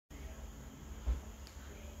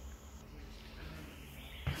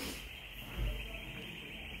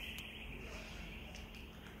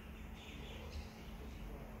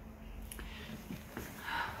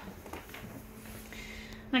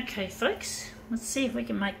Okay folks, let's see if we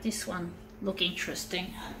can make this one look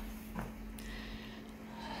interesting.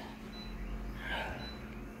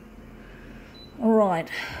 Alright,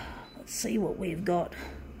 let's see what we've got.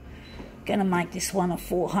 Gonna make this one a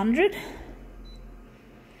 400.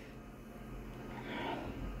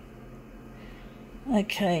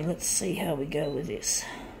 Okay, let's see how we go with this.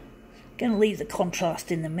 Gonna leave the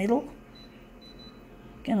contrast in the middle.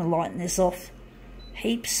 Gonna lighten this off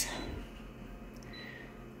heaps.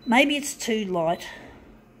 Maybe it's too light.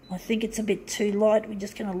 I think it's a bit too light. We're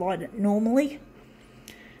just going to light it normally.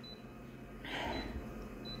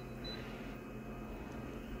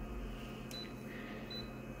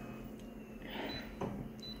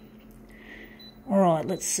 Alright,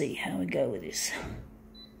 let's see how we go with this.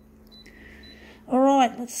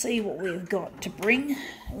 Alright, let's see what we've got to bring.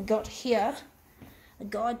 We've got here a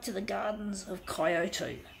guide to the gardens of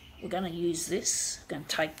Kyoto. We're going to use this. We're going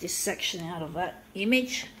to take this section out of that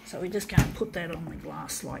image. So we're just going to put that on the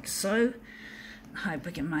glass like so. Hope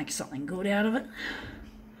we can make something good out of it.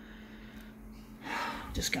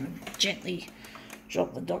 Just going to gently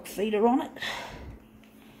drop the dock feeder on it.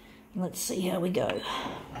 Let's see how we go.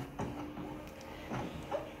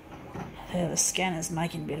 The scanner's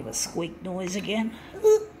making a bit of a squeak noise again.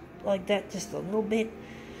 Like that, just a little bit.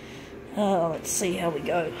 Let's see how we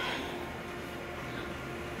go.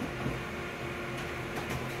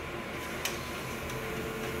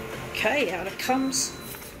 Okay, out it comes.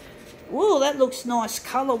 Whoa, that looks nice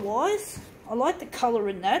colour-wise. I like the colour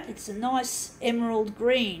in that. It's a nice emerald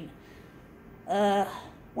green.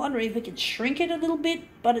 Wondering if we could shrink it a little bit,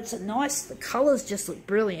 but it's a nice, the colours just look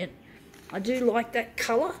brilliant. I do like that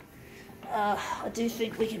colour. I do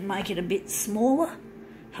think we can make it a bit smaller.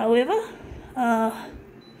 However,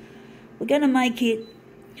 we're going to make it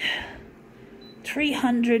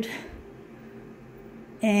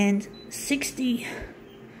 360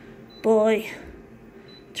 by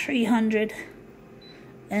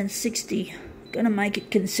 360. Going to make it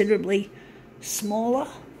considerably smaller.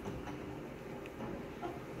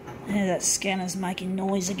 Yeah, that scanner's making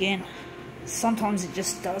noise again. Sometimes it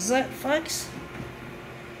just does that, folks.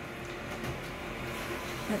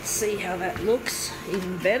 Let's see how that looks.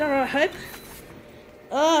 Even better, I hope.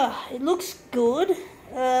 It looks good.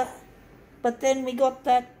 But then we got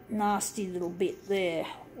that nasty little bit there,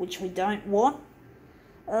 which we don't want.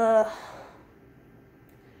 Don't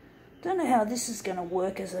know how this is going to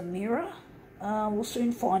work as a mirror. We'll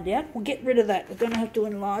soon find out. We'll get rid of that. We're going to have to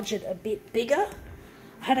enlarge it a bit bigger.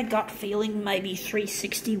 I had a gut feeling maybe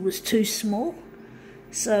 360 was too small.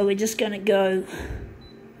 So we're just going to go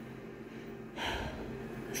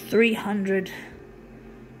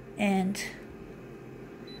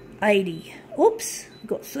 380. Oops, I've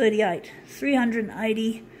got 38.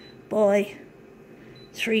 380 by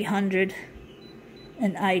 380.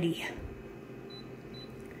 I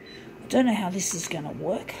don't know how this is going to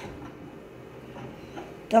work.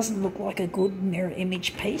 Doesn't look like a good mirror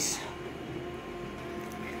image piece.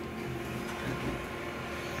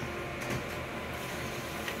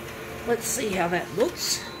 Let's see how that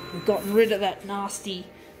looks. We've gotten rid of that nasty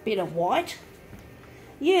bit of white.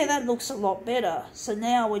 Yeah, that looks a lot better. So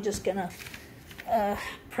now we're just going to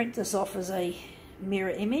print this off as a mirror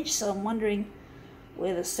image. So I'm wondering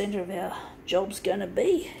where the centre of our job's going to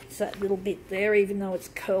be. It's that little bit there, even though it's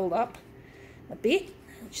curled up a bit,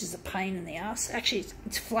 which is a pain in the ass. Actually,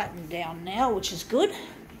 it's flattened down now, which is good.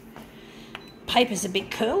 Paper's a bit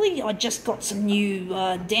curly. I just got some new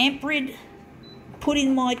damp rid put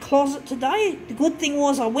in my closet today. The good thing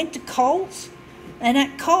was I went to Coles, and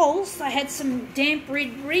at Coles they had some damp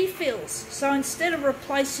rid refills. So instead of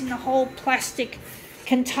replacing the whole plastic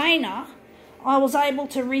container, I was able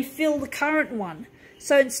to refill the current one.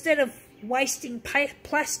 So instead of wasting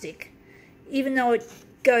plastic, even though it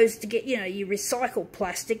goes to get, you know, you recycle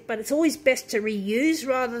plastic, but it's always best to reuse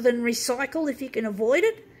rather than recycle if you can avoid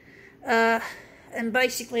it. And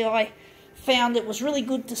basically I found it was really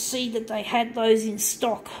good to see that they had those in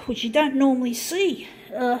stock, which you don't normally see.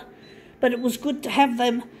 But it was good to have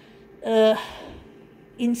them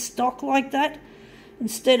in stock like that,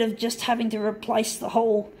 instead of just having to replace the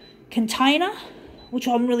whole container, which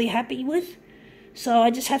I'm really happy with. So I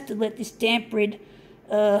just have to let this damp rid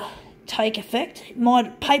take effect.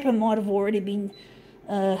 Paper might have already been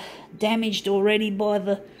damaged already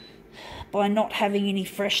by not having any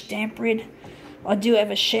fresh damp rid. I do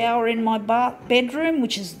have a shower in my bedroom,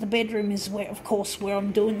 which is the bedroom is where, of course, where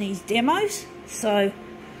I'm doing these demos. So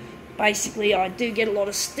basically I do get a lot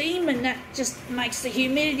of steam, and that just makes the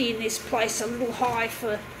humidity in this place a little high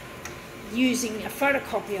for using a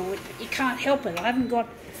photocopier. You can't help it. I haven't got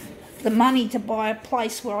the money to buy a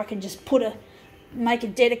place where I can just put a make a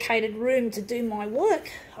dedicated room to do my work.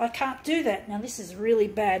 I can't do that. Now this is really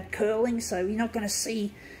bad curling, so you're not going to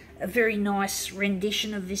see a very nice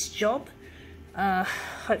rendition of this job.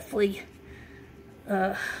 Hopefully,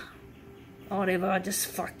 whatever, I just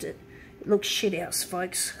fucked it. It looks shit house,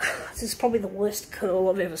 folks. This is probably the worst curl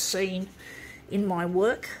I've ever seen in my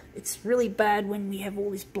work. It's really bad when we have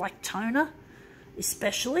all this black toner,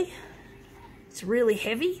 especially. It's really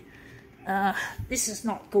heavy. This is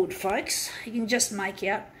not good, folks. You can just make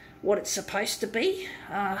out what it's supposed to be.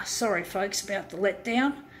 Sorry, folks, about the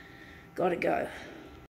letdown. Gotta go.